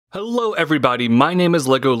Hello everybody, my name is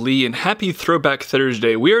Lego Lee and happy Throwback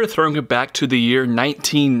Thursday. We are throwing it back to the year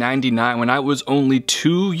 1999 when I was only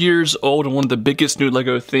 2 years old, and one of the biggest new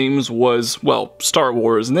Lego themes was, well, Star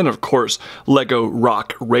Wars, and then of course Lego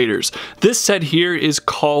Rock Raiders. This set here is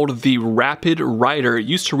called the Rapid Rider. It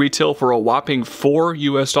used to retail for a whopping $4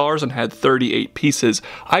 US and had 38 pieces.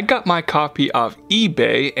 I got my copy off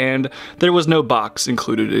eBay and there was no box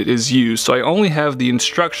included, it is used, so I only have the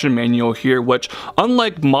instruction manual here, which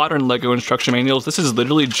unlike modern Lego instruction manuals, this is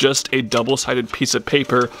literally just a double-sided piece of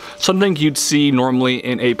paper, something you'd see normally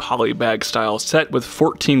in a polybag style set with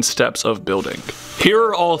 14 steps of building. Here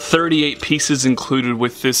are all 38 pieces included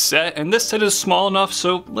with this set, and this set is small enough,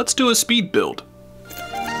 so let's do a speed build.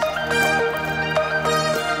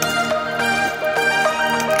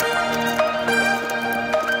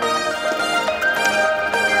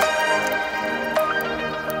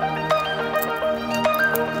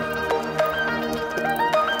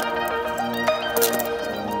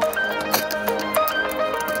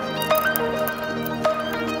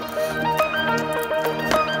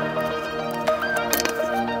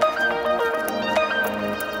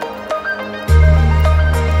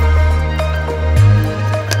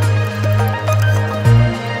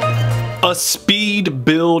 A speed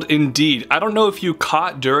build indeed. I don't know if you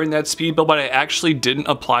caught during that speed build, but I actually didn't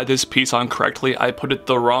apply this piece on correctly. I put it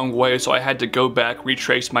the wrong way, so I had to go back,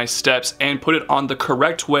 retrace my steps, and put it on the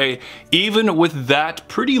correct way. Even with that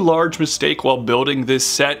pretty large mistake while building this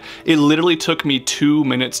set, it literally took me 2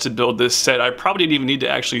 minutes to build this set. I probably didn't even need to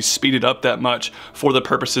actually speed it up that much for the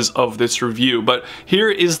purposes of this review, but here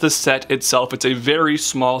is the set itself. It's a very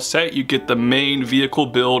small set. You get the main vehicle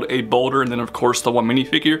build, a boulder, and then of course the one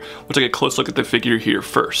minifigure. We'll take a close look at the figure here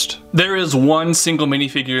first. There is one single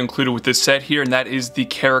minifigure included with this set here, and that is the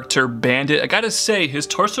character Bandit. I gotta say, his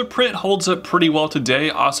torso print holds up pretty well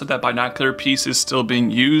today. Also, that binocular piece is still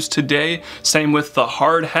being used today. Same with the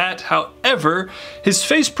hard hat. However, his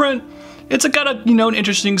face print, it's got a, an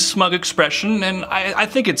interesting smug expression, and I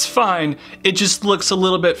think it's fine. It just looks a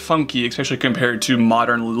little bit funky, especially compared to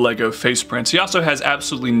modern Lego face prints. He also has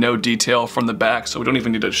absolutely no detail from the back, so we don't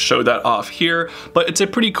even need to show that off here, but it's a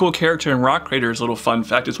pretty cool character in Rock Raiders. Little fun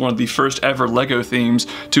fact, it's one of the first ever Lego themes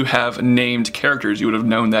to have named characters. You would have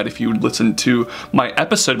known that if you listened to my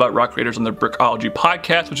episode about Rock Raiders on the Brickology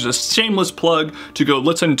podcast, which is a shameless plug to go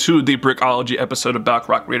listen to the Brickology episode about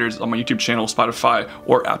Rock Raiders on my YouTube channel, Spotify,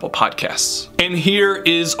 or Apple Podcasts. And here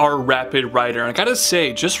is our Rapid Rider, and I gotta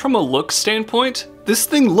say, just from a look standpoint, this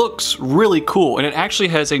thing looks really cool, and it actually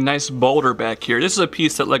has a nice boulder back here. This is a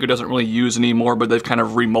piece that Lego doesn't really use anymore, but they've kind of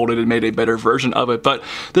remolded and made a better version of it. But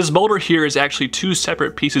this boulder here is actually two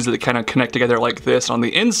separate pieces that kind of connect together like this. On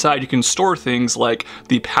the inside, you can store things like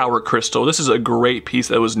the power crystal. This is a great piece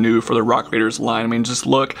that was new for the Rock Raiders line. I mean, just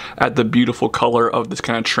look at the beautiful color of this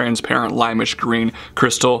kind of transparent limeish green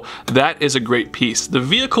crystal. That is a great piece. The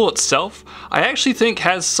vehicle itself, I actually think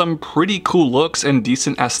has some pretty cool looks and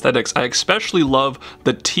decent aesthetics. I especially love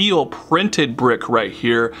the teal printed brick right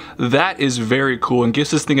here. That is very cool and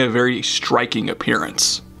gives this thing a very striking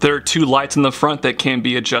appearance. There are two lights in the front that can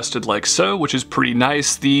be adjusted like so, which is pretty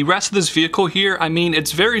nice. The rest of this vehicle here, I mean,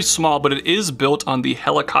 it's very small, but it is built on the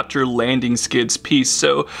helicopter landing skids piece.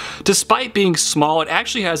 So despite being small, it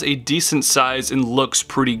actually has a decent size and looks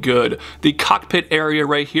pretty good. The cockpit area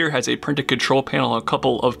right here has a printed control panel, a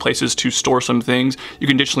couple of places to store some things. You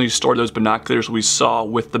can additionally store those binoculars we saw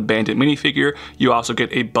with the Bandit minifigure. You also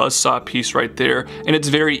get a buzzsaw piece right there, and it's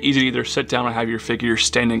very easy to either sit down and have your figure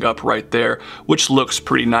standing up right there, which looks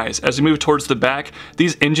pretty nice. As we move towards the back,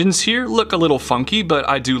 these engines here look a little funky, but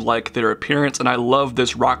I do like their appearance, and I love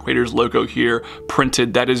this Rock Raiders logo here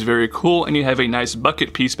printed. That is very cool, and you have a nice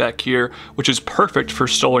bucket piece back here, which is perfect for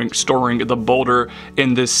storing the boulder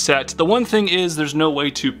in this set. The one thing is there's no way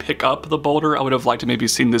to pick up the boulder. I would have liked to maybe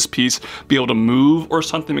seen this piece be able to move or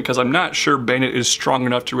something, because I'm not sure Bandit is strong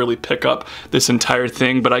enough to really pick up this entire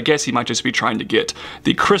thing, but I guess he might just be trying to get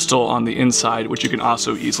the crystal on the inside, which you can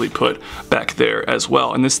also easily put back there as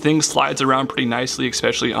well. And this thing slides around pretty nicely,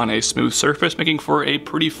 especially on a smooth surface, making for a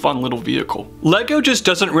pretty fun little vehicle. Lego just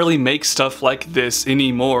doesn't really make stuff like this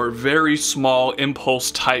anymore. Very small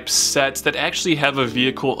impulse type sets that actually have a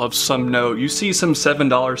vehicle of some note. You see some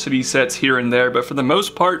 $7 city sets here and there, but for the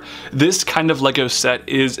most part, this kind of Lego set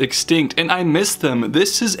is extinct, and I miss them.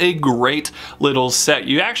 This is a great little set.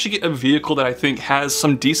 You actually get a vehicle that I think has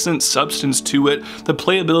some decent substance to it. The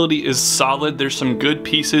playability is solid. There's some good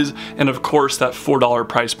pieces, and of course that $4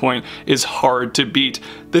 price point is hard to beat.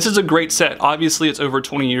 This is a great set. Obviously it's over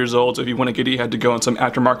 20 years old, so if you want to get it, you had to go on some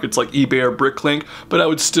aftermarkets like eBay or Bricklink, but I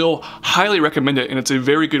would still highly recommend it, and it's a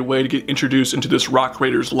very good way to get introduced into this Rock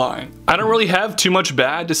Raiders line. I don't really have too much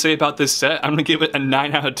bad to say about this set. I'm gonna give it a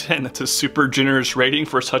 9 out of 10. That's a super generous rating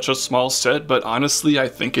for such a small set, but honestly I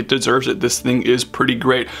think it deserves it. This thing is pretty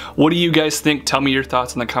great. What do you guys think? Tell me your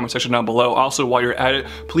thoughts in the comment section down below. Also, while you're at it,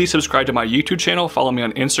 please subscribe to my YouTube channel, follow me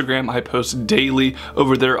on Instagram. I post daily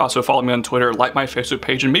over there. Also follow me on Twitter, like my Facebook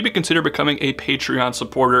page, and maybe consider becoming a Patreon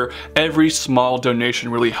supporter. Every small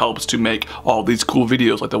donation really helps to make all these cool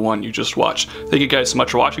videos like the one you just watched. Thank you guys so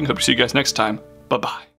much for watching. Hope to see you guys next time. Bye-bye.